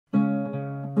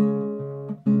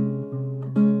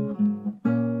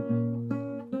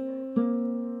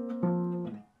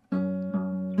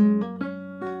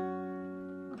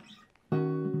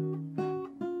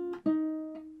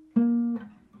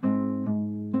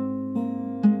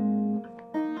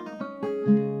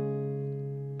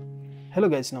Hello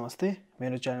guys नमस्ते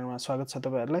मेरो च्यानलमा स्वागत छ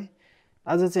तपाईहरुलाई।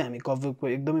 आज चाहिँ हामी कबवेबको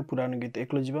एकदमै पुरानो गीत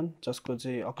एक्लो जीवन जसको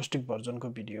चाहिँ अकुस्टिक भर्जनको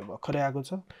भिडियो भर्खरै आएको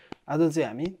छ। आज चाहिँ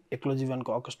हामी एक्लो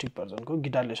जीवनको अकुस्टिक भर्जनको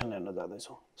गिटार लेसन हेर्न जाँदै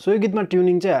छौं। सो यो गीतमा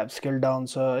ट्युनिङ चाहिँ हाफ स्केल डाउन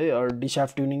छ है और डी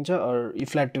शार्प ट्युनिङ छ और ई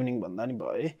फ्ल्याट ट्युनिङ भन्दा नि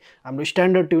भयो है। हाम्रो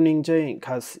स्ट्यान्डर्ड ट्युनिङ चाहिँ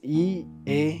खास ई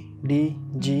A D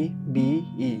G B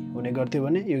E हुने गर्थ्यो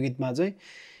भने यो गीतमा चाहिँ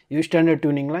यो स्ट्यान्डर्ड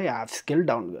ट्युनिङलाई हाफ स्केल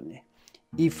डाउन गर्ने।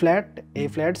 ई फ्ल्याट ए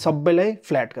फ्ल्याट सबैलाई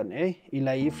फ्ल्याट गर्ने है। ई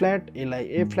लाई ई फ्ल्याट, ए लाई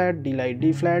ए फ्ल्याट, डी लाई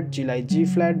डी फ्ल्याट, जी लाई जी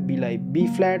फ्ल्याट, बी लाई बी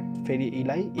फ्ल्याट, फेरि ई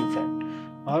लाई ई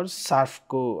फ्ल्याट। और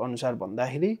शार्पको अनुसार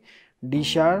भन्दाखेरि D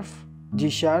sharp, G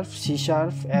sharp, C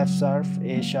sharp, F sharp,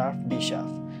 ए शार्प, डी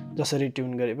शार्प जसरी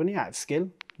ट्युन गरे पनि हाफ स्केल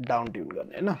डाउन ट्युन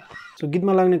गर्ने हैन। सो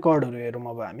गीतमा लाग्ने कर्डहरु हेरौँ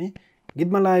अब हामी।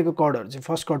 गीतमा लागेको कर्डहरु चाहिँ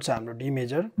फर्स्ट कर्ड छ हाम्रो डी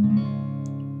मेजर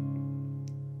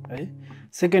है।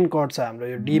 सेकेन्ड कर्ड छ हाम्रो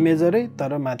यो डी मेजरै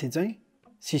तर माथि चाहिँ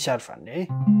सी शार्प हान्ने है।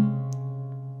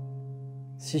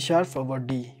 सी शार्प ओभर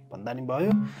डी भन्दा नि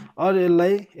भयो। और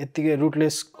यसलाई यतिकै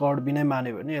रुटलेस कर्ड बिनै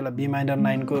मान्यो भने यसलाई बी माइनर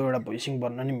 9 को एउटा भोइसिङ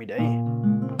बन्न नि मिल्यो है।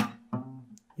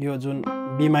 यो जुन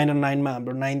बी माइनर 9 मा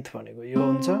हाम्रो 9th भनेको यो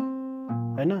हुन्छ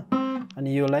हैन।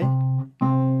 अनि योलाई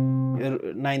यो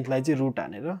 9th लाई चाहिँ रुट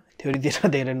हानेर थ्योरीतिर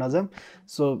धेरै नजाम।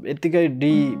 सो यतिकै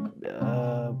D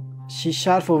C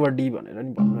sharp over D भनेर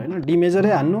नि भन्नु हैन। डी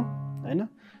मेजरै हान्नु हैन।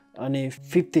 अनि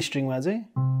 5th स्ट्रिङमा चाहिँ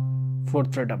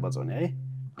 4th फ्रेट बजाउने है।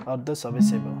 अर्ध सबै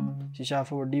सेम हो। सी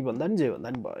शार्प ओभर डी भन्दा नि जे भन्दा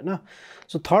नि भयो हैन।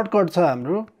 सो थर्ड कर्ड छ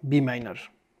हाम्रो बी माइनर।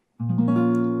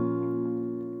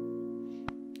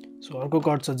 सो अर्को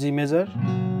कर्ड छ जी मेजर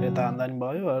यता हान्दा नि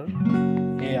भयो और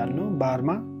ए हान्नु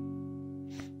बारमा।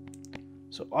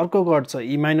 सो अर्को कर्ड छ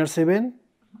ई माइनर 7।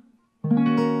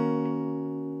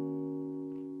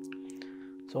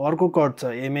 सो अर्को कर्ड छ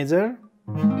ए मेजर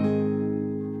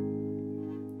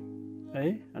है।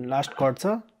 अनि लास्ट कर्ड छ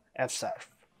F sharp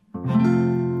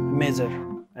major,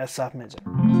 F sharp major.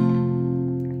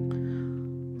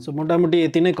 So मोटामोटी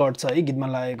यति नै कर्ड छ है गीतमा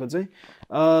लागेको चाहिँ।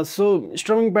 सो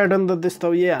स्ट्रमिङ प्याटर्न त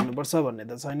त्यस्तो यही हान्नुपर्छ भन्ने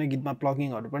त छैन। गीतमा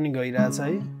प्लकिङहरु पनि गइरहेछ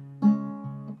है।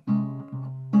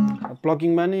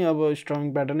 प्लकिङमा नि अब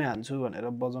स्ट्रमिङ प्याटर्नै हान्छु भनेर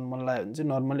बजाउन मन लाग्यो भने चाहिँ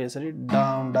नर्मली यसरी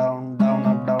down down down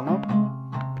up down up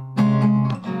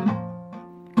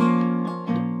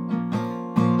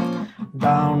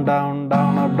down down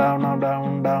down up down up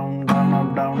down down down up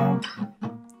down up।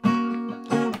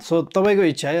 So तपाईको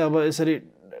इच्छा है अब यसरी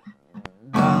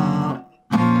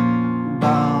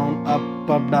down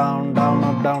up up down down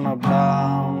up down up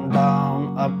down down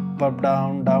up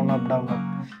down down up down up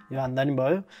यो हान्दा नि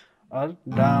भयो। और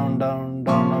down down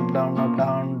down up down up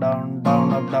down down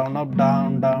down up down up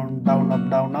down down down up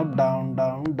down up down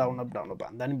down down up down up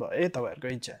हान्दा नि भयो है तपाईहरुको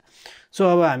इच्छा। सो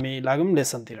अब हामी लागौं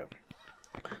लेसनतिर।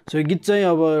 सो यो गीत चाहिँ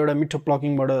अब एउटा मिठो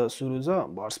प्लकिङबाट सुरु छ।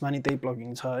 भर्समा नि त्यही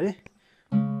प्लकिङ छ है।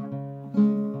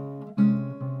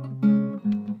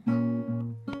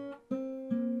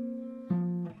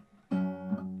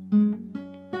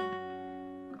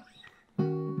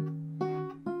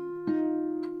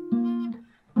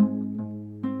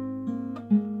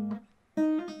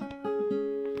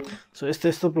 सो यस्तो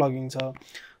यस्तो प्लकिङ छ।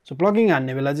 सो प्लकिङ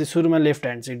हान्ने बेला चाहिँ सुरुमा लेफ्ट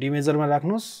ह्यान्ड चाहिँ डी मेजरमा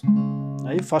राख्नुस्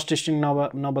है। फर्स्ट स्ट्रिङ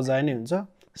नबजाए नै हुन्छ।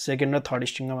 सेकेन्ड र थर्ड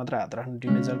स्ट्रिङमा मात्र हात राख्नु डी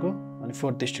मेजरको। अनि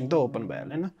फोर्थ स्ट्रिङ त ओपन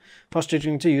भइहाल्यो हैन। फर्स्ट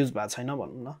स्ट्रिङ चाहिँ युज भएको छैन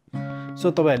भनौं न।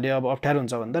 सो तपाईहरुले अब अप्ठ्यारो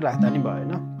हुन्छ भन्दा राख्दा नि भयो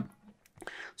हैन।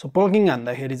 सो प्लकिङ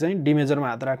हान्दाखेरि चाहिँ डी मेजरमा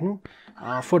हात राख्नु।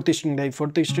 Fourth स्ट्रिङलाई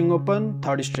fourth string open,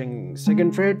 third string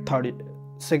second freight,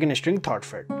 second string third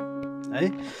freight है।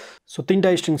 सो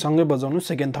तीनटा स्ट्रिङ सँगै बजाउनु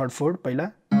सेकेन्ड थर्ड फोर्थ पहिला।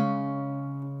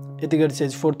 यति गरी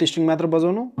चाहिँ फोर्थ स्ट्रिङ मात्र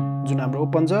बजाउनु जुन हाम्रो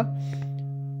ओपन छ।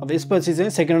 अब यसपछि चाहिँ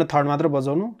सेकेन्ड र थर्ड मात्र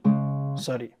बजाउनु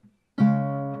सरी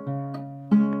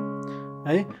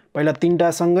है। पहिला तीनटा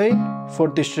सँगै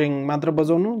फोर्थ स्ट्रिङ मात्र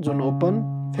बजाउनु जुन ओपन,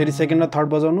 फेरि सेकेन्ड र थर्ड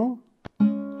बजाउनु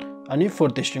अनि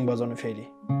फोर्थ स्ट्रिङ बजाउनु फेरि।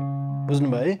 बुझ्नु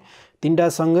भयो है। तीनटा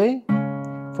सँगै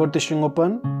फोर्थ स्ट्रिङ ओपन,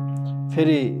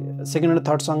 फेरि सेकेन्ड र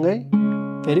थर्ड सँगै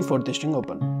फेरि फोर्थ स्ट्रिङ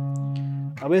ओपन।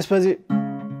 अब यसपछि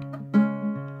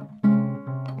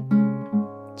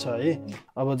छ है।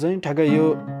 अब चाहिँ ठ्याक्कै यो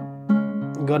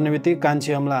गर्ने बित्तिकै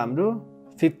कान्छी अम्ला हाम्रो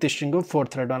 5th स्ट्रिङको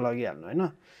 4th फ्रेटमा लगिहाल्नु हैन।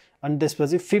 अनि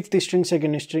त्यसपछि 5th string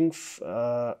second string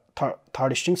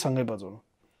third string सँगै बजाउनु।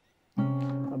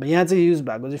 अब यहाँ चाहिँ युज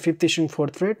भएको चाहिँ 5th string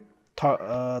 4th freight,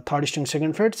 third string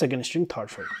second freight, second string third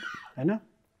freight हैन।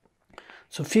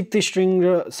 सो 5th स्ट्रिङ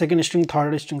र सेकेन्ड स्ट्रिङ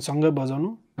थर्ड स्ट्रिङ सँगै बजाउनु।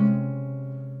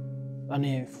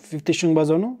 अनि 5th स्ट्रिङ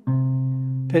बजाउनु,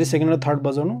 फेरि सेकेन्ड र थर्ड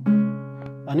बजाउनु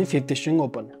अनि 5th स्ट्रिङ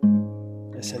ओपन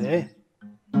यसरी है।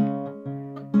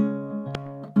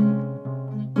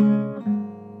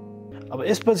 अब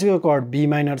यसपछिको कर्ड बी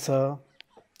माइनर छ।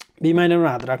 बी माइनरमा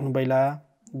हात राख्नु पहिला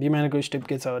बी माइनरको स्टेप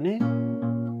के छ भने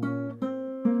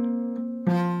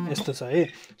यस्तो छ है।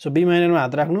 सो बी माइनरमा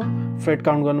हात राख्नु, फ्रेट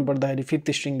काउन्ट गर्नु पर्दाखेरि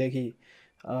 5th स्ट्रिङ देखि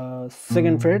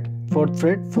 2nd freight, 4th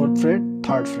freight, 4th freight,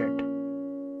 3rd freight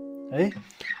है।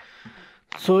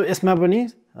 सो यसमा पनि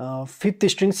 5th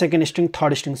string, 2nd string,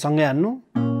 3rd string सँगै हान्नु,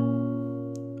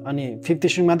 अनि 5th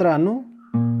स्ट्रिङ मात्र हान्नु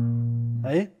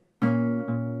है,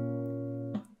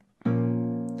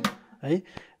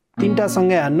 तीनटा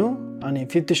सँगै हान्नु अनि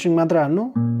 5th स्ट्रिङ मात्र हान्नु,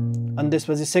 अनि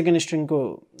त्यसपछि 2nd स्ट्रिङको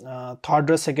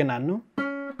 3rd र 2nd हान्नु।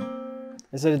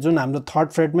 यसरी जुन हाम्रो 3rd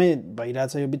फ्रेटमै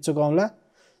भइरहेछ यो बिचको औँला,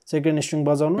 2nd स्ट्रिङ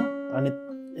बजाउनु अनि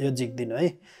यो झिक्दिनु है।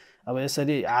 अब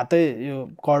यसरी हातै यो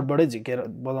कर्डबाटै झिकेर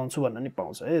बजाउँछु भन्न नि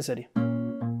पाउँछ है। यसरी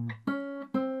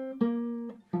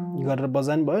गरेर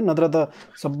बजाउनु भयो, नत्र त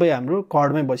सबै हाम्रो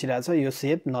कर्डमै बसिरहेछ, यो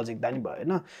सेप नजिक्दा नि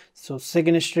भएन। So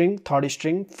 2nd string, 3rd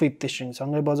string, 5th string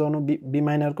सँगै बजाउनु बी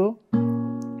माइनरको,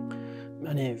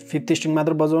 अनि 5th स्ट्रिङ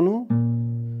मात्र बजाउनु,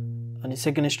 अनि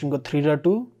 2nd स्ट्रिङको 3 र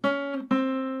 2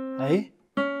 है।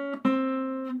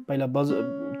 पहिला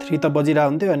 3 त बजिरहेको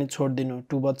हुन्थ्यो अनि छोडिदिनु,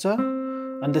 2 बज्छ,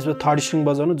 अनि त्यसपछि 3rd स्ट्रिङ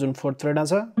बजाउनु जुन 4th फ्रेटमा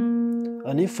छ,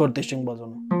 अनि 4th स्ट्रिङ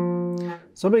बजाउनु।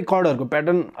 सबै कर्डहरूको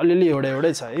प्याटर्न अलिअलि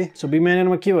एउटै छ है। सो बी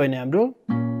माइनरमा के भयो भने हाम्रो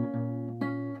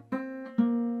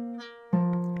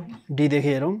डी देखि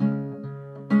हेरौँ,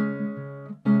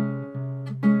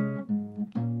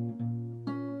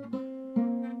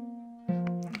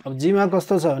 अब जीमा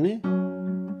कस्तो छ भने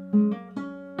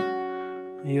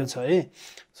यो छ है।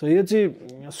 सो यो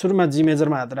चाहिँ सुरुमा जी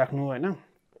मेजरमा हात राख्नु होइन,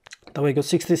 तपाईको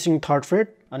 6th स्ट्रिङ 3rd फ्रेट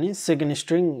अनि 2nd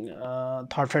स्ट्रिङ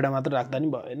 3rd फ्रेटमा मात्र राख्दा नि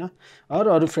भयो होइन,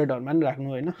 अरू फ्रेटहरुमा नि राख्नु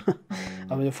होइन।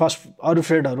 अब यो अरू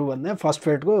फ्रेटहरु भन्दा फर्स्ट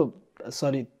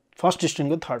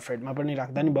स्ट्रिङको 3rd फ्रेटमा पनि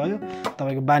राख्दा नि भयो,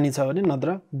 तपाईको बानी छ भने।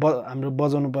 नत्र हाम्रो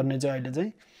बजाउनु पर्ने चाहिँ अहिले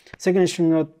चाहिँ 2nd स्ट्रिङ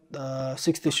र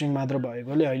 6th स्ट्रिङ मात्र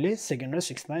भएकोले अहिले 2nd र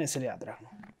 6th मा यसरी हात राख्नु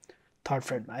 3rd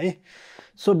फ्रेटमा है।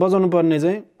 सो बजाउनु पर्ने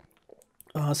चाहिँ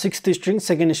 6th string,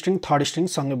 2nd string, 3rd string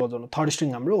सँगै बजाउनु। 3rd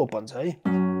स्ट्रिङ हाम्रो ओपन छ है,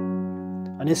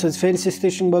 अनि यसपछि फेरि 6th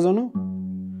स्ट्रिङ बजाउनु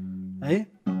है।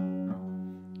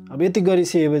 अब यति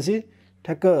गरिसकेपछि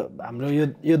ठ्याक्क हाम्रो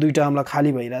यो दुईटा औँला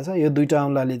खाली भइरहेछ, यो दुईटा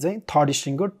औँलाले चाहिँ 3rd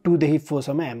स्ट्रिङको 2 देखि 4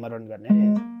 सम्म ह्यामर अन गर्ने है।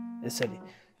 यसरी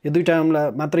यो दुईटा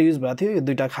औँला मात्र युज भएको थियो, यो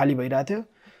दुईटा खाली भइरहेको थियो।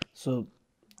 सो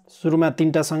सुरुमा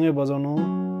तीनटा सँगै बजाउनु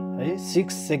है, 6,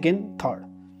 2nd, 3rd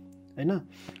हैन,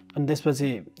 अनि त्यसपछि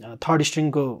 3rd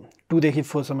स्ट्रिङको 2 देखि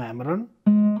 4 सम्म ह्यामर अन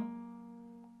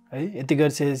है। यति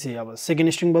गरिसकेपछि अब 2nd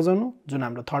स्ट्रिङ बजाउनु जुन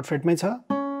हाम्रो 3rd फ्रेटमै छ,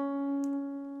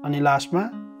 अनि लास्टमा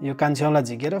यो कान्छी औँला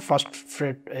झिकेर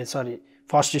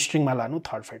फर्स्ट स्ट्रिङमा लानु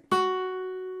 3rd फ्रेट।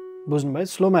 बुझ्नुभयो?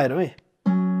 स्लोमा हेरौँ है।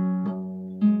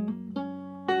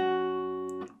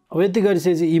 अब यति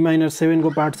गरिसकेपछि ई माइनर 7 को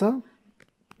पार्ट छ,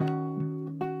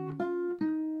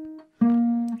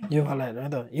 यो वाला हेरौँ है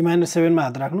त। ई माइनर 7 मा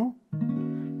हात राख्नु,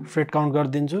 फ्रेट काउन्ट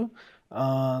गरिदिन्छु,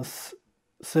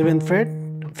 7th फ्रेट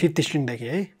 5th स्ट्रिङ देखि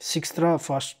है, 6th र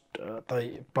 1st त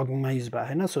प्लकिङमा युज भयो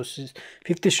हैन। सो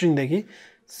 5th स्ट्रिङ देखि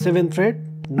 7th freight,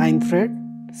 9th freight,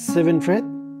 7th freight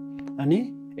अनि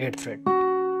 8th फ्रेट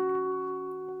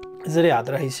यसरी हात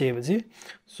राखिसकेपछि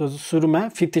सो सुरुमा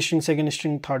 5th string, 2nd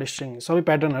string, 3rd string सबै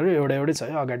प्याटर्नहरु एउटै छ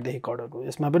है अगाडिदेखि कर्डहरुको।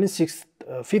 यसमा पनि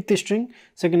 5th string,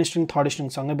 2nd string, 3rd string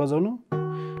सँगै बजाउनु,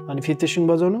 अनि 5th स्ट्रिङ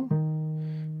बजाउनु।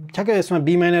 ठ्याक्कै यसमा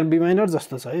बी माइनर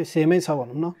जस्तो छ है, सेमै छ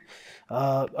भनौँ न।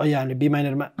 अहिले हामीले बी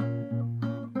माइनरमा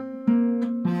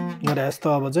गरे जस्तो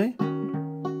अब चाहिँ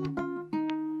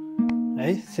है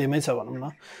सेमै छ भनौँ न।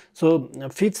 सो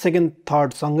 5th, 2nd,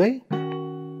 3rd सँगै,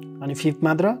 अनि 5th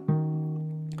मात्र,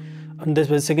 अनि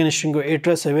त्यसपछि 2nd स्ट्रिङको 8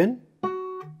 र 7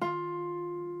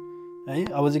 है।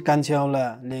 अब चाहिँ कान्छी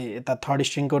औँलाले यता 3rd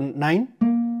स्ट्रिङको 9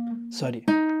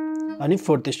 अनि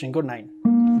 4th स्ट्रिङको 9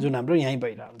 जुन हाम्रो यहीँ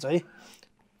भइरहेको हुन्छ है।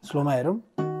 स्लोमा हेरौँ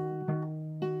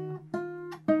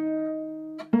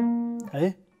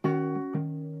है,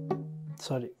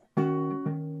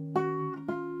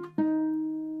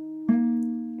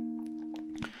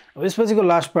 अब यसपछिको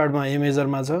लास्ट पार्टमा ए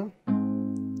मेजरमा छ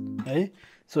है।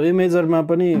 सो ए मेजरमा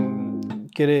पनि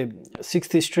के अरे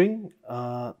 6th स्ट्रिङ,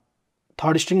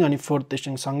 3rd स्ट्रिङ अनि 4th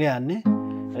स्ट्रिङ सँगै हान्ने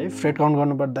है। फ्रेट काउन्ट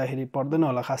गर्नु पर्दाखेरि पर्दैन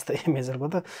होला खास त ए मेजरको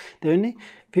त, त्यही पनि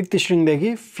 5th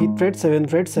स्ट्रिङदेखि 5th freight, 7th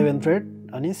freight, 7th freight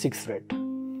अनि 6th फ्रेट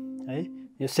है।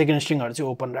 यो 2nd स्ट्रिङहरु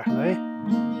चाहिँ ओपन राख्नु है,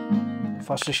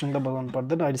 1st स्ट्रिङ त बजाउनु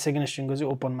पर्दैन, अहिले 2nd स्ट्रिङको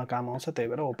चाहिँ ओपनमा काम आउँछ, त्यही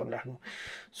भएर ओपन राख्नु।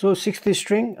 सो 6th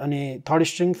स्ट्रिङ अनि 3rd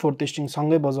स्ट्रिङ, 4th स्ट्रिङ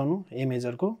सँगै बजाउनु ए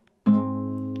मेजरको,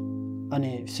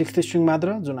 अनि 6th स्ट्रिङ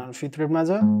मात्र जुन हाम्रो 5th फ्रेटमा छ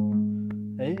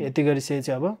है। यति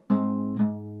गरिसकेपछि अब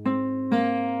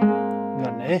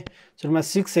गर्ने है। सुरुमा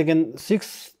 6th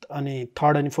अनि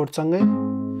 3rd अनि 4th सँगै,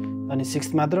 अनि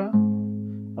 6th मात्र।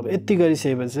 अब अब यति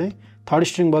गरिसकेपछि थर्ड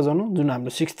स्ट्रिङ बजाउनु जुन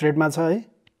हाम्रो 6th फ्रेटमा छ है,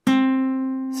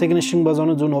 सेकेन्ड स्ट्रिङ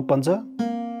बजाउनु जुन ओपन छ,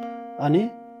 अनि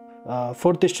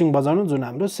फोर्थ स्ट्रिङ बजाउनु जुन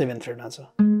हाम्रो 7th फ्रेटमा छ।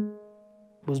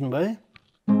 बुझ्नुभयो?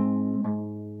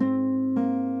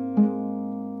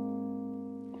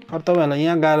 अब तपाईहरुलाई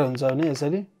यहाँ गाह्रो हुन्छ भने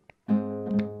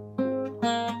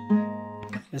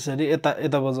यसरी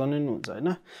यता बजाउनु नि हुन्छ हैन।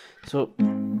 सो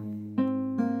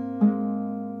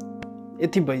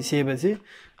यति भइसकेपछि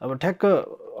अब ठ्याक्क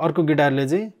अर्को गिटारले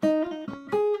चाहिँ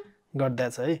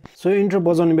गर्दैछ है। सो इन्ट्रो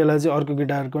बजाउने बेला चाहिँ अर्को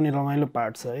गिटारको नि रमाइलो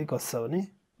पार्ट छ है। कस्तो छ भने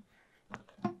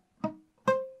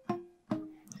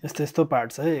यस्तो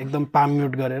पार्ट छ है, एकदम पाम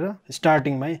म्युट गरेर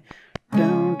स्टार्टिङमै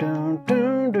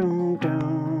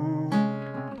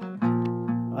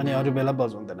अनि अरु बेला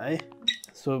बजाउँदैन है।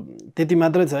 सो त्यति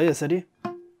मात्रै छ है यसरी।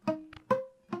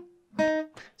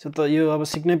 सो त यो अब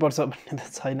सिक्नै पर्छ भन्ने त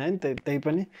छैन है। त्यही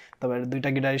पनि तपाईहरु दुईटा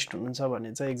गिटारिस्ट हुनुहुन्छ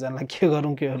भने चाहिँ एकजनालाई के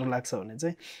गरौँ लाग्छ भने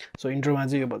चाहिँ सो इन्ट्रोमा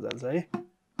चाहिँ यो बजाल्छ है।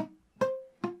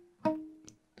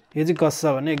 यो चाहिँ कस्तो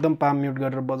छ भने एकदम पाम म्युट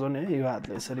गरेर बजाउने है। यो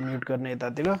हातले यसरी म्युट गर्ने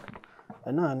यतातिर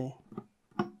हैन, अनि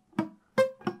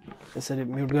यसरी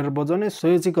म्युट गरेर बजाउने। सो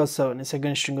यो चाहिँ कस्तो छ भने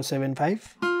सेकेन्ड स्ट्रिङको 7/5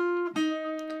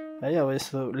 है। अब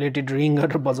यस्तो लेट इट रिङ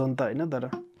गरेर बजाउनु त हैन, तर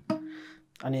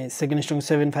अनि सेकेन्ड स्ट्रिङको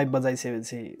 7/5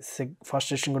 बजाइसकेपछि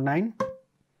फर्स्ट स्ट्रिङको 9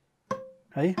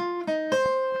 है,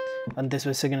 अनि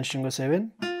त्यसपछि सेकेन्ड स्ट्रिङको 7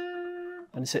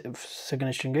 अनि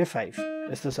सेकेन्ड स्ट्रिङकै 5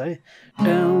 यस्तो छ है।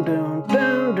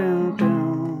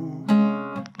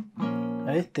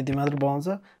 है त्यति मात्र बजाउँछ।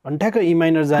 अनि ठ्याक्क ई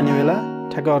माइनर जाने बेला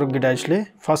ठ्याक्क अरु गिटारिस्टले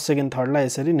फर्स्ट सेकेन्ड थर्डलाई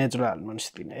यसरी नेचुरल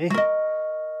हार्मोनिक्स दिने है।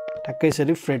 ठ्याक्कै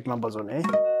यसरी फ्रेटमा बजाउने है।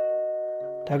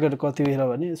 ठ्याक्क कति बेला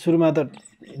भने सुरुमा त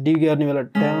डी गर्ने बेला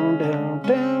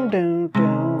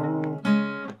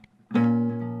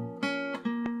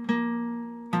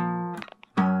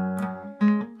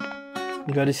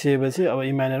गरिसकेपछि अब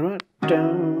ई माइनरमा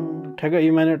ठ्याक्क ई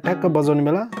माइनर ठ्याक्क बजाउने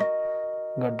बेला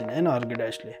गर्दिने हैन अरु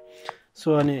गिटारिस्टले। सो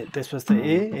अनि त्यसपछि त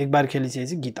एक बार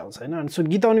खेलिसकेपछि गीत आउँछ हैन। अनि सो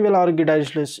गीत आउने बेला अरु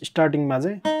गिटारिस्टले स्टार्टिङमा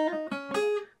चाहिँ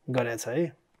गरेछ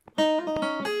है।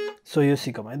 सो यो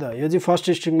सिकौँ है त। यो चाहिँ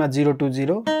फर्स्ट स्ट्रिङमा 0 2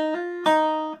 0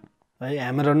 है,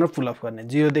 ह्यामर अन र पुल अफ गर्ने।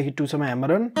 0 देखि 2 सम्म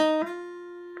ह्यामर अन,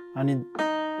 अनि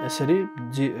यसरी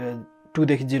 2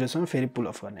 देखि 0 सम्म फेरि पुल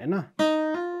अफ गर्ने हैन।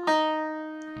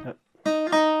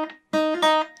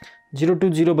 0 2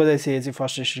 0 बजाइसकेपछि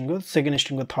फर्स्ट स्ट्रिङको सेकेन्ड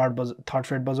स्ट्रिङको थर्ड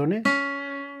फ्रेट बजाउने,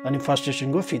 अनि फर्स्ट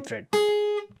स्ट्रिङको 5th फ्रेट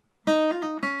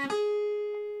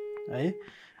है।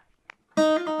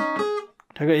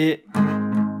 ठ्याक्क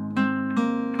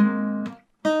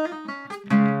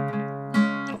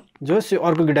जोस यो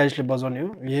अर्को गिटारिस्टले बजाउने हो,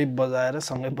 यही बजाएर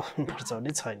सँगै बजाउनुपर्छ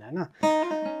भन्ने छैन हैन।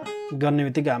 गर्ने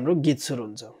बित्तिकै हाम्रो गीत सुरु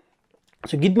हुन्छ।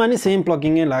 सो गीतमा नि सेम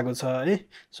प्लकिङै लागेको छ है।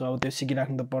 सो अब त्यो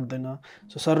सिकिराख्नु त पर्दैन।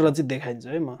 सो सरल चाहिँ देखाइन्छ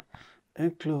है म।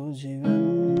 एक्लो जीवन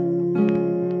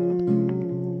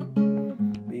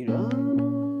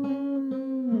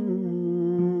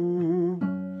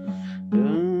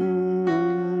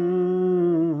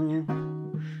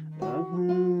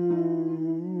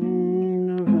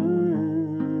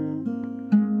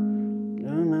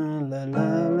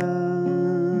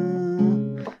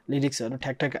लिरिक्सहरु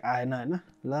ठ्याक ठ्याक आएन हैन।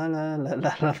 ला ला ला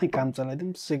ला ला काम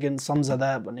चलाइदिउँ। सेकेन्ड सम्झदा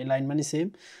भन्ने लाइनमा नि सेम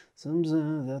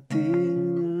सम्झदा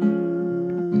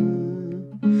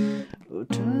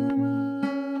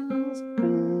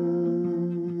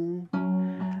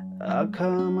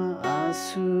आँखामा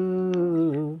आँसु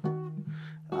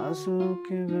आँसु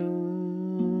के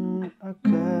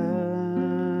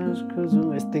आकाश खोजौँ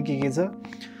यस्तै के छ।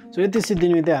 सो यति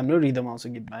सिद्धिनु बित्तिकै हाम्रो रिदम आउँछ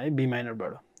गीतमा है बी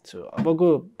माइनरबाट। सो अबको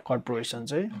कर्ड प्रोग्रेसन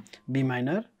चाहिँ बी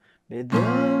माइनर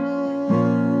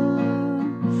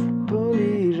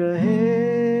बोलिरहेछ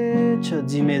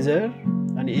जी मेजर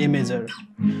अनि ए मेजर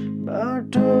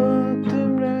बाटो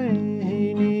तिम्रै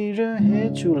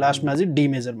हिँडिरहेछु लास्टमा चाहिँ डी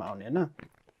मेजरमा आउने हैन।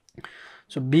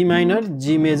 So be minor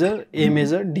G major A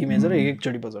major D major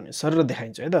एकचोटि बजाउने सर र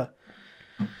देखाइन्छ है त।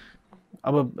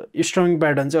 अब स्ट्रमिङ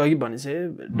प्याटर्न चाहिँ अघि भनेपछि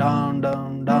down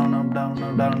down down up down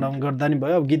up down down गर्दा नि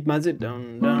भयो। अब गीतमा चाहिँ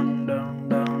down down down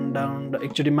down down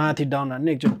एकचोटि माथि डाउन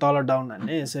हान्ने एकचोटि तल डाउन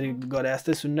हान्ने यसरी गरे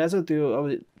जस्तै सुनिरहेछ। त्यो अब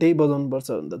त्यही बजाउनु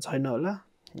पर्छ भने त छैन होला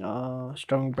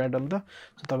स्ट्रमिङ प्याटर्न त।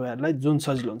 सो तपाईहरुलाई जुन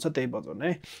सजिलो हुन्छ त्यही बजाउनु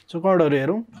है। सो कर्डहरु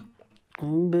हेरौँ।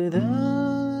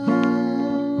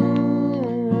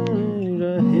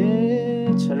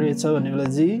 रहेछ भन्ने बेला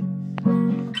जी,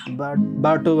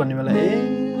 बाटो भन्ने बेला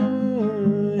ए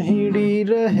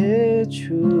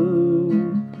हिँडिरहेछु,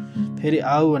 फेरि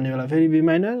आऊ भन्ने बेला फेरि बी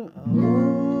माइनर,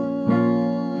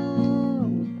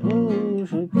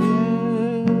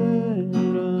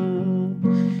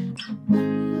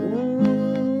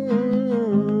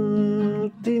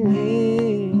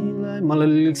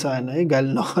 लिरिक्स आएन है,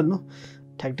 गाली नगर्नु,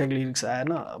 ठ्याक लिरिक्स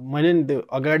आएन। मैले नि त्यो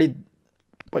अगाडि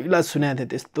पहिला सुनेको थिएँ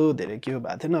त्यस्तो धेरै के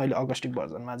भएको थिएन, अहिले अकस्टिक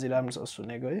भर्जनमा चाहिँ राम्रोसँग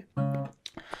सुनेको है।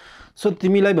 सो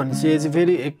तिमीलाई भनेपछि यो चाहिँ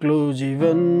फेरि एक्लो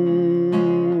जीवन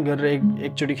गरेर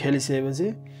एकचोटि खेलिसकेपछि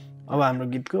अब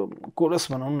हाम्रो गीतको कोरस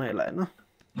बनाउनु न यसलाई होइन।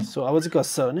 सो अब चाहिँ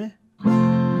कस्तो छ भने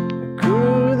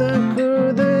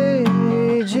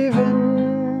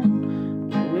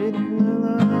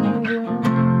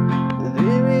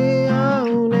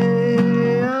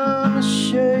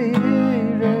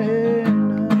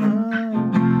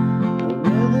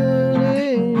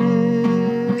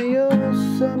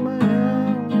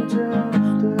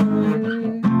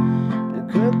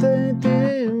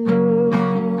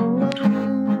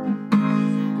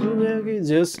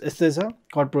यस्तै छ।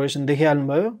 Chord progression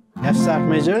देखिहाल्नुभयो, F sharp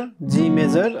major, जी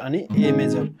मेजर अनि ए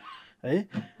मेजर है।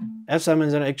 एफ शार्प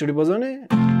मेजरमा एकचोटि बजाउने,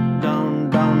 डाउन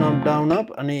डाउन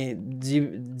अप अनि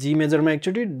जी मेजरमा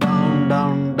एकचोटि डाउन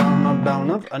डाउन डाउन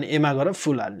अप अनि एमा गएर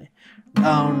फुल हाल्ने,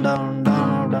 down down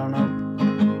down down up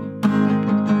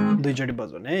दुईचोटि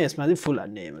बजाउने है। यसमा चाहिँ फुल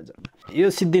हाल्ने ए मेजरमा। यो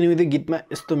सिद्धिने बित्तिकै गीतमा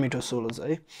यस्तो मिठो सोलो छ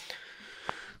है।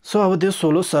 सो अब त्यो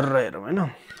सोलो सर हेरौँ होइन।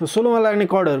 सोलोमा लाग्ने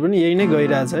कर्डहरू पनि यही नै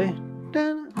गइरहेछ है।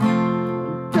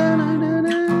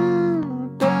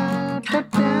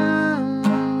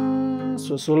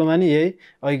 सो सोलोमा नि यही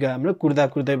अहिलेको हाम्रो कुर्दा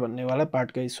कुर्दै भन्नेवाला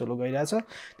पार्टकै सोलो गइरहेछ।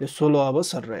 त्यो सोलो अब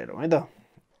सर हेरौँ है त।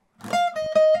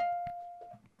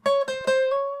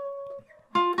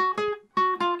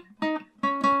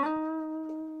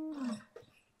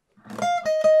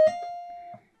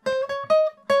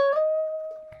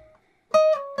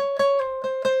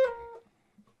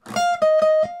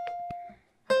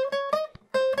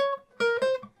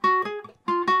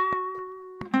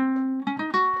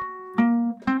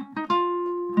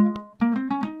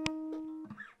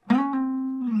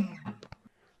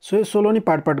 सो यो सोलो नि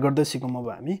पार्ट गर्दै सिकौँ अब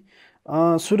हामी।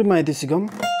 सुरुमा यति सिकौँ,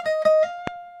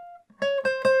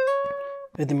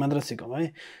 यति मात्र सिकौँ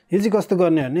है। यो चाहिँ कस्तो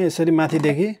गर्ने भने यसरी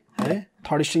माथिदेखि है,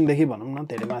 थर्ड स्ट्रिङदेखि भनौँ न,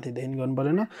 धेरै माथिदेखि गर्नु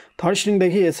परेन। थर्ड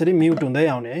स्ट्रिङदेखि यसरी म्युट हुँदै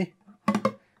आउने है,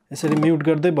 यसरी म्युट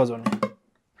गर्दै बजाउने।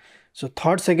 सो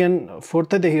थर्ड सेकेन्ड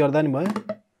फोर्थैदेखि गर्दा नि भयो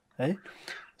है।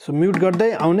 सो म्युट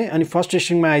गर्दै आउने अनि फर्स्ट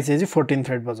स्ट्रिङमा आइसकेपछि 14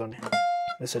 फ्रेट बजाउने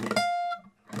यसरी।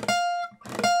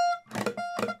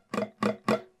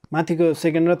 माथिको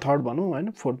सेकेन्ड र थर्ड भनौँ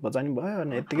होइन, फोर्थ बजाउने भयो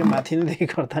अनि यत्तिकै माथि नैदेखि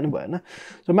गर्दा नि भएन।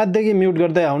 सो माथिदेखि म्युट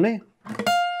गर्दै आउने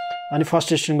अनि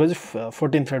फर्स्ट स्ट्रिङको चाहिँ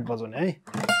 14 फ्रेट बजाउने है।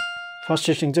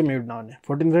 फर्स्ट स्ट्रिङ चाहिँ म्युट नआउने,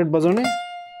 14 फ्रेट बजाउने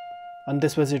अनि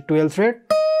त्यसपछि 12 फ्रेट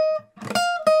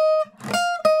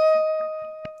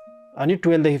अनि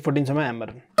 12 देखि 14 सम्म ह्यामर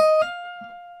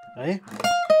है।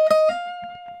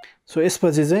 सो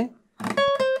यसपछि चाहिँ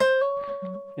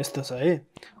यस्तो छ है।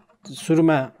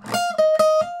 सुरुमा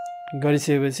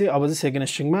गरिसकेपछि अब चाहिँ सेकेन्ड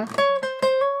स्ट्रिङमा।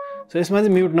 सो यसमा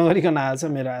चाहिँ म्युट नगरिकन आएछ,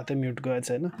 मेरो हातै म्युट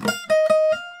गएछ होइन।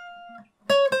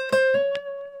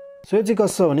 सो यो चाहिँ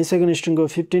कस्तो छ भने सेकेन्ड स्ट्रिङको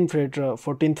 15 फ्रेट र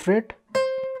 14th फ्रेट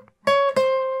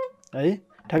है,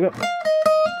 ठ्याक्क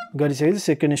गरिसकेपछि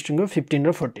सेकेन्ड स्ट्रिङको 15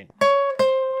 र 14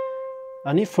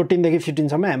 अनि 14 देखि 15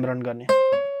 सम्म ह्यामरन गर्ने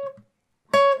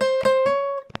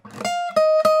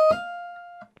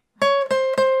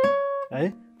है।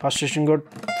 फर्स्ट स्ट्रिङको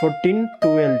 14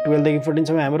 12 देखि 14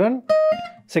 सम्म ह्यामरन,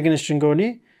 सेकेन्ड स्ट्रिङको पनि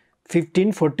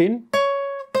 15 14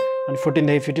 अनि 14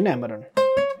 देखि 15 ह्यामरन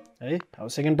है। अब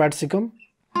सेकेन्ड पार्ट सिकौँ,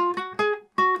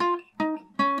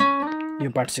 यो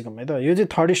पार्ट सिकौँ है त। यो चाहिँ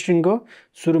थर्ड स्ट्रिङको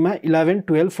सुरुमा 11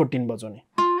 12 14 बजाउने,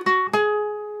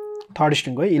 थर्ड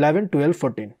स्ट्रिङको है 11 12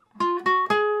 14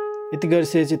 यति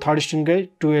गरिसकेपछि थर्ड स्ट्रिङकै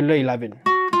 12 र 11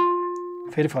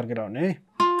 फेरि फर्केर आउने है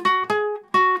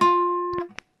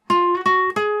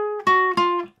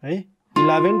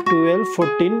 11 12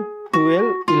 14 12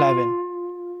 11।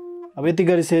 अब यति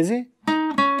गरिसकेपछि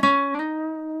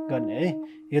गर्ने है।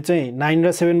 यो चाहिँ 9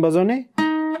 र 7 बजाउने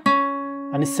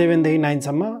अनि 7 देखि 9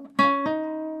 सम्म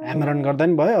ह्यामरन गर्दा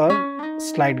नि भयो, अर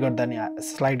स्लाइड गर्दा नि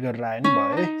स्लाइड गरेर आयो नि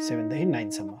भयो है 7 देखि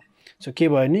 9 सम्म। सो के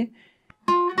भयो नि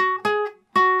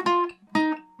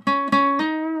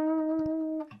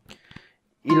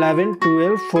 11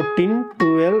 12 14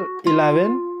 12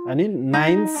 11 अनि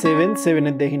 9 7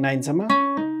 7 देखि 9 सम्म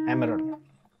ह्यामरन।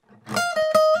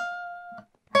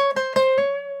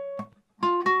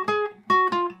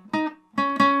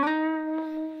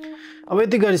 अब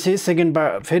यति गरिसकेपछि सेकेन्ड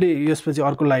पार्ट फेरि यसपछि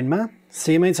अर्को लाइनमा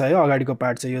सेमै छ है। अगाडिको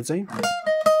पार्ट चाहिँ यो चाहिँ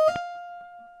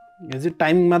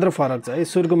टाइमिङ मात्र फरक छ है।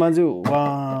 सुरुकोमा चाहिँ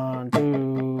 1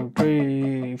 2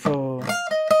 3 4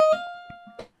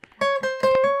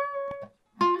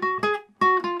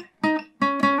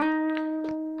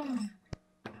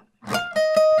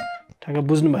 ठ्याक्क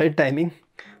बुझ्नु भयो टाइमिङ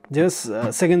जस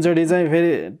सेकेन्ड चोटी चाहिँ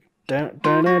फेरि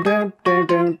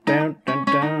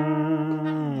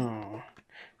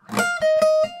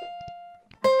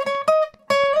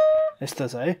यस्तो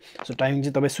छ है। सो टाइमिङ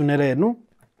चाहिँ तपाईँ सुनेर हेर्नु,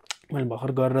 मैले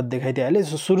भर्खर गरेर देखाइदिइहालेँ।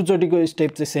 सो सुरुचोटिको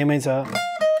स्टेप चाहिँ सेमै छ,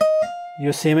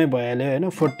 यो सेमै भइहाल्यो होइन।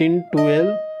 14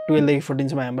 12 12 देखि 14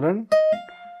 सम्म ह्यामरन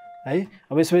है।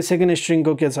 अब यसपछि सेकेन्ड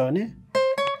स्ट्रिङको के छ भने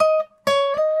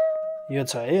यो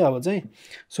छ है। अब चाहिँ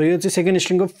सो यो चाहिँ सेकेन्ड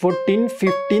स्ट्रिङको 14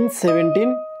 15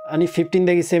 17 अनि 15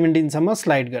 देखि 17 सम्म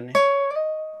स्लाइड गर्ने,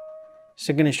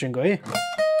 सेकेन्ड स्ट्रिङको है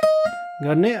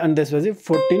गर्ने। अनि त्यसपछि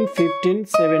 14 15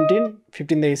 17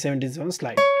 15 देखि 17 सम्म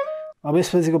स्लाइड। अब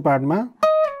यसपछिको पार्टमा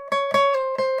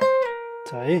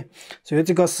छ है। सो यो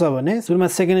चाहिँ कस्तो छ भने सुरुमा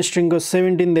सेकेन्ड स्ट्रिङको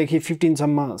 17 देखि 15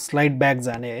 सम्म स्लाइड ब्याक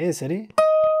जाने है, यसरी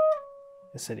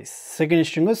यसरी सेकेन्ड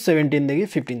स्ट्रिङको 17 देखि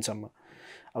 15 सम्म।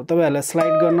 अब तपाईहरुलाई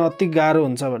स्लाइड गर्न अति गाह्रो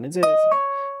हुन्छ भने चाहिँ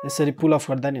यसरी पुल अफ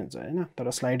गर्दा नि हुन्छ हैन, तर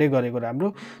स्लाइडै गरेको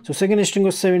राम्रो। सो सेकेन्ड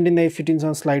स्ट्रिङको 17 देखि 15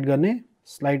 सम्म स्लाइड गर्ने,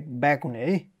 स्लाइड ब्याक हुने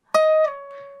है।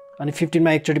 अनि 15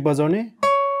 मा एकचोटी बजाउने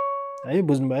है,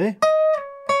 बुझ्नुभयो है।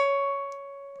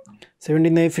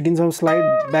 17 देखि 15 सम्म स्लाइड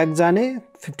ब्याक जाने,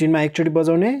 15 मा एकचोटी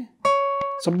बजाउने,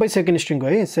 सबै सेकेन्ड स्ट्रिङको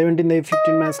है। 17 देखि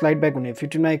 15 मा स्लाइड ब्याक हुने,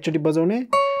 15 मा एकचोटी बजाउने।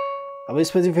 अब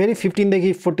यसपछि फेरि 15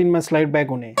 देखि 14 मा स्लाइड ब्याक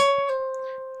हुने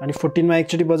अनि 14 मा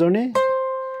एकचोटी बजाउने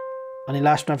अनि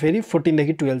लास्टमा फेरि 14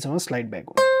 देखि 12 सम्म स्लाइड ब्याक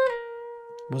हुने।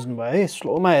 बुझ्नुभयो है।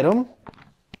 स्लोमा हेरौँ।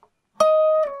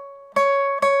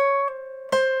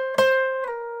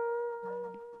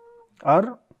 और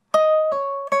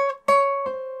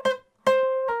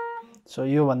सो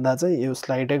यो भन्दा चाहिँ यो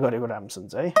स्लाइडै गरेको राम्रो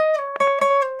सुन्छ है।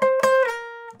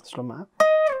 स्लोमा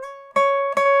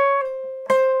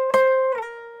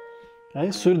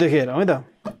है, सुरुदेखि हेरौँ है त।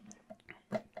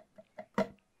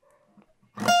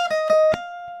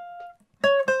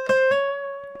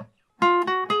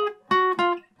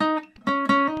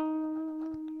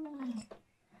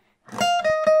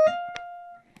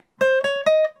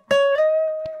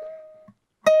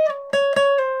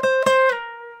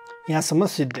 यहाँसम्म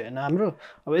सिद्धि होइन हाम्रो।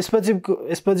 अब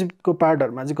यसपछिको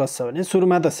पार्टहरुमा चाहिँ कस्तो छ भने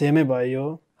सुरुमा त सेमै भयो,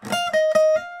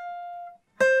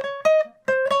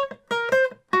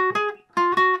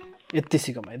 यति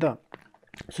सिकौँ है त।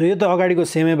 सो यो त अगाडिको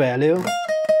सेमै भइहाल्यो।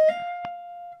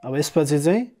 अब यसपछि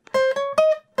चाहिँ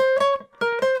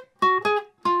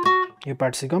यो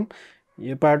पार्ट सिकौँ।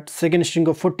 यो पार्ट सेकेन्ड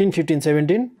स्ट्रिङको 14 15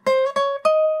 17,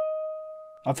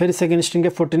 अब फेरि सेकेन्ड स्ट्रिङको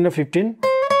 14 र 15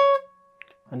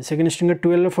 अनि सेकेन्ड स्ट्रिङको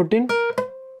 12 र 14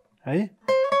 है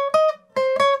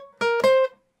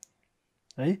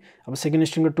है। अब सेकेन्ड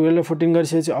स्ट्रिङको 12 र 14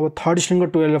 गरिसकेपछि अब थर्ड स्ट्रिङको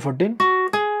 12 र 14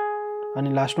 अनि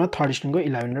लास्टमा थर्ड स्ट्रिङको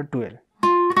 11 र 12।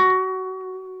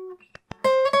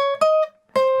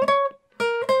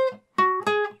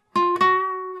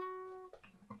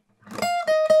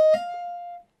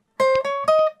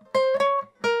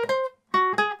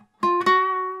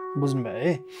 बुझ्नुभयो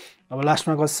है। अब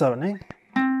लास्टमा कस्तो छ भने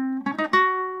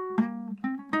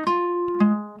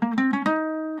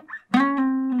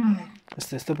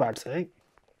यस्तो पार्ट छ है।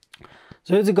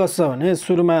 सो यो चाहिँ कस्तो छ भने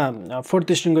सुरुमा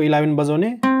फोर्थ स्ट्रिङको 11 बजाउने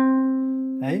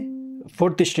है,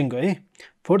 फोर्थ स्ट्रिङको है,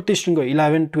 फोर्थ स्ट्रिङको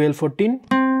 11 12 14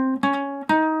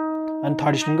 अनि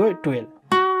थर्ड स्ट्रिङको 12,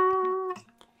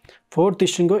 फोर्थ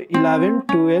स्ट्रिङको 11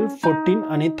 12 14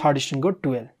 अनि थर्ड स्ट्रिङको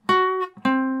 12।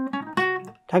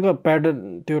 ठ्याक्क प्याटर्न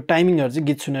त्यो टाइमिङहरु चाहिँ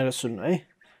गीत सुनेर सुन्नु है,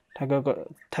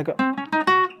 ठ्याक्क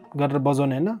गरेर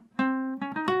बजाउने हैन।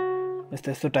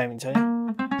 यस्तो टाइमिङ छ है,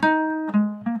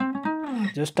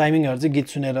 जस्ट टाइमिङहरु चाहिँ गीत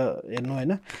सुनेर हेर्नु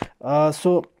हैन। सो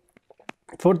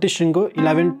फोर्थ स्ट्रिङको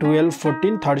 11 12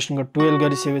 14 थर्ड स्ट्रिङको 12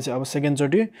 गरिसकेपछि अब सेकेन्ड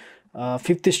चोटी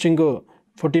फिफ्थ स्ट्रिङको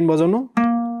 14 बजाउनु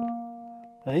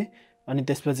है, अनि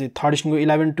त्यसपछि थर्ड स्ट्रिङको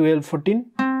 11 12 14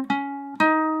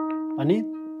 अनि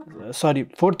सरी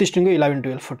फोर्थ स्ट्रिङको 11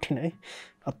 12 14 है।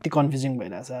 अति कन्फ्युजिङ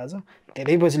भइरहेछ आज,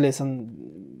 धेरै पछि लेसन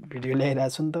भिडियो ल्याइरहेको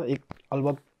छु नि त,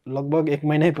 लगभग 1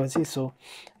 महिना पछि। सो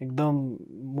एकदम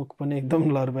मुख पनि एकदम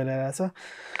लर भइरहेछ।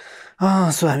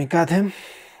 सो हामी कहाँ थियौँ,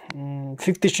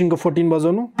 फिफ्थ स्ट्रिङको 14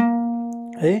 बजाउनु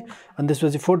है, अनि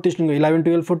त्यसपछि फोर्थ स्ट्रिङको 11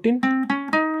 12 14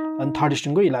 अनि थर्ड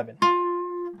स्ट्रिङको 11।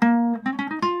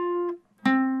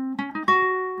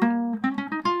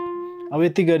 अब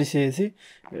यति गरिसकेपछि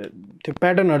त्यो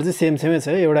प्याटर्नहरु चाहिँ सेमै छ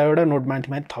है, एउटा नोट माथि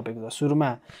थपेको छ। सुरुमा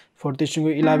फोर्थ स्ट्रिङको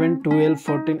 11 12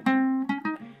 14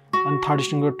 अनि थर्ड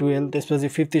स्ट्रिङको 12, त्यसपछि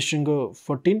फिफ्थ स्ट्रिङको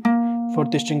 14,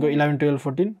 फोर्थ स्ट्रिङको 11 12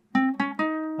 14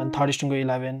 अनि थर्ड स्ट्रिङको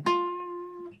 11।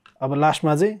 अब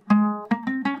लास्टमा चाहिँ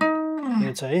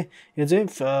यो छ है, यो चाहिँ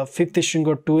fifth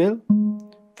स्ट्रिङको 12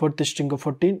 fourth स्ट्रिङको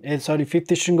 14 sorry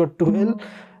fifth स्ट्रिङको 12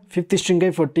 fifth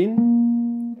स्ट्रिङकै 14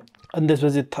 अनि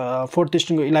त्यसपछि फोर्थ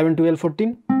स्ट्रिङको 11 12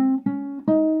 14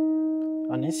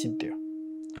 अनि सिद्धियो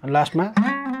अनि लास्टमा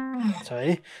छ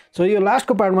है सो यो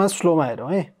लास्टको पार्टमा स्लोमा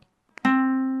हेरौँ है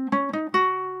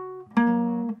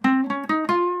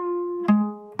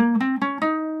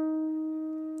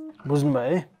बुझ्नु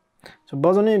भयो है सो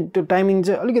बजाउने त्यो टाइमिङ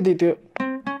चाहिँ अलिकति त्यो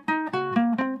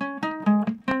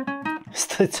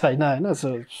यस्तै छैन हैन सो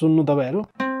सुन्नु तपाईहरु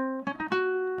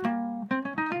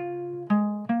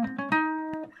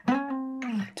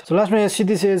सो लास्टमा यो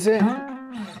सिधिसके चाहिँ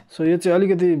सो यो चाहिँ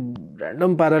अलिकति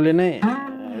र्यान्डम पाराले नै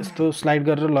यस्तो स्लाइड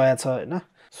गरेर लया छ हैन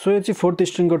सो यो चाहिँ 4th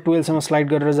स्ट्रिङको 12 सम्म स्लाइड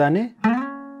गरेर जाने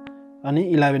अनि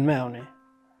 11 मै आउने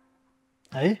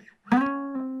है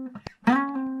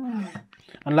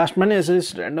अनि लास्टमा नै यसरी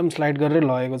र्यान्डम स्लाइड गरेर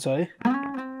लगेको छ है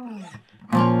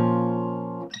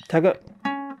ठ्याक्क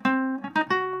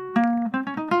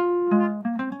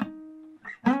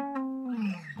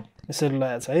यसरी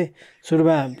लगाएको छ है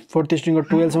सुरुमा 4th स्ट्रिङको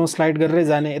 12 सम्म स्लाइड गरेर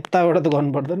जाने यताबाट त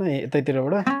गर्नु पर्दैन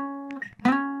यतैतिरबाट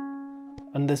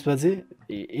अनि त्यसपछि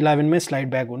 11 मै स्लाइड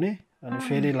ब्याक हुने अनि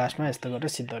फेरि लास्टमा यस्तो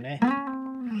गरेर सिद्धाउने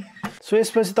सो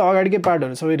यसपछि त अगाडिकै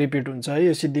पार्टहरु सबै रिपिट हुन्छ है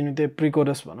यो सिद्धिनु त्यो प्री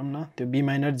कोरस भनौं न त्यो बी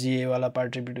माइनर जी ए वाला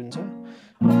पार्ट रिपिट हुन्छ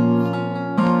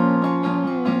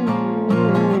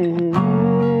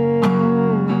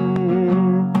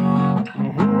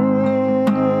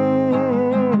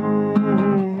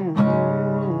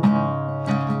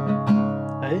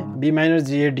be minor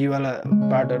G A D वाला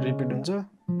पार्टहरु रिपिट हुन्छ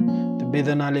त्यो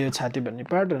वेदनाले यो छाती भन्ने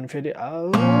पार्ट अनि फेरि आउ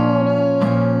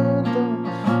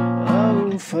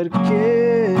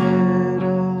फर्केर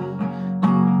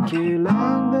के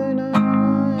लाग्दैन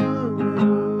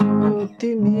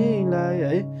तिमीलाई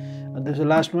है अनि त्यसपछि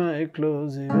लास्टमा एक्लो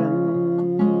जीवन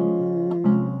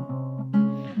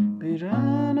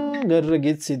बिरानो गरेर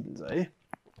गीत सिद्धिन्छ है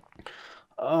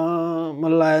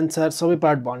मलाई अनुसार सबै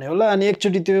पार्ट भन्यो होला अनि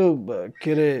एकचोटी त्यो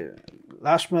के रे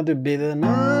लास्टमा त्यो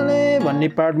वेदनाले भन्ने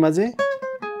पार्टमा चाहिँ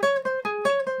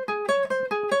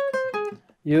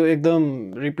यो एकदम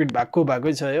रिपिट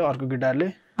भएकै छ है अर्को गिटारले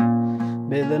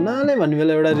वेदनाले भन्ने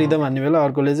बेला एउटा रिदम हान्ने बेला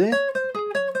अर्कोले चाहिँ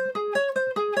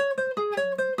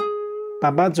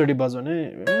 5 चोटी बजाउने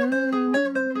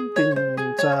 3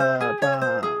 4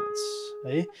 5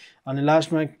 है अनि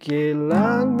लास्टमा के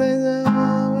लाग्दैन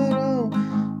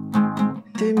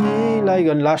तिमीलाई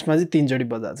गर्ने लास्टमा चाहिँ 3 चोटी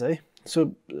बजाछ है सो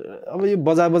अब यो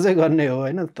बजाइ गर्ने हो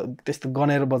हैन त्यस्तो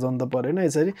गनेर बजाउनु त पर्दैन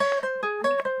यसरी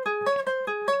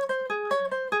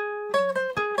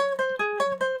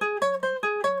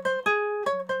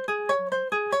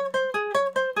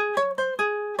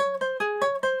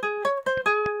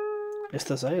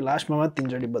यस्तो छ है लास्टमा मात्र 3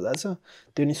 चोटी बजाछ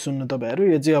त्यो नि सुन्नु तपाईहरु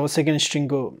यो चाहिँ अब सेकेन्ड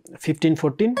स्ट्रिङको 15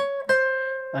 14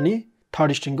 अनि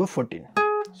थर्ड स्ट्रिङको 14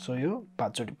 सो यो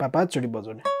 5 चोटी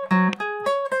बजाउने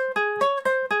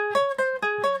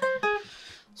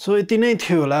सो यति नै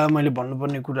थियो होला मैले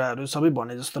भन्नुपर्ने कुराहरु सबै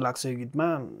भने जस्तो लाग्छ यो गीतमा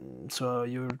सो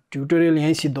यो ट्युटोरियल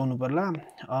यही सिद्धाउनु पर्ला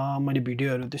मैले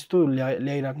भिडियोहरु त्यस्तो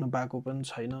ल्याइराख्नु पाएको पनि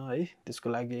छैन है त्यसको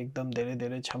लागि एकदम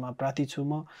धेरै क्षमा प्रार्थी छु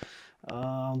म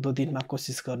आउँदो दिनमा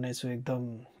कोसिस गर्ने छु एकदम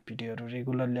भिडियोहरु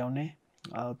रेगुलर ल्याउने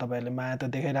तपाईहरुले माया त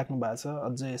देखाइराख्नु भएको छ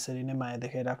अझै यसरी नै माया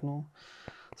देखाइराख्नु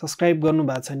सब्स्क्राइब गर्नु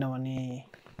भएको छैन भने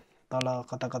तल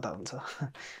कता हुन्छ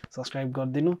सब्स्क्राइब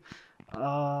गरिदिनु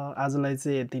आजलाई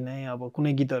चाहिँ यति नै अब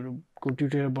कुनै गीतहरुको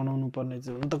ट्युटोरियल बनाउनु पर्ने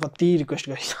चाहिँ हुन त कति रिक्वेस्ट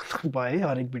गरिसक्नु भयो है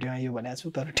हरेक भिडियोमा यो भनेको छु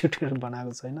तर ट्युटोरियल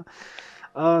बनाएको छैन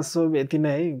सो यति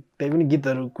नै है त्यही पनि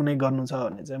गीतहरु कुनै गर्नु छ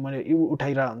भने चाहिँ मैले यो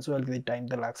उठाइरा हुन्छु अलिकति टाइम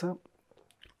त लाग्छ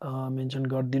मेन्सन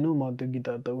गर्दिनु म त्यो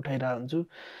गीतहरु त उठाइरा हुन्छु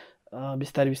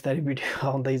बिस्तारै भिडियो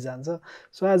आउँदै जान्छ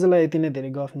सो आजलाई यति नै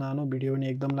धेरै गफ नहानु भिडियो पनि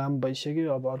एकदम लामो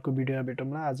भइसक्यो अब अर्को भिडियोमा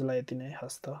भेटौँला आजलाई यति नै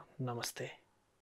हस्त नमस्ते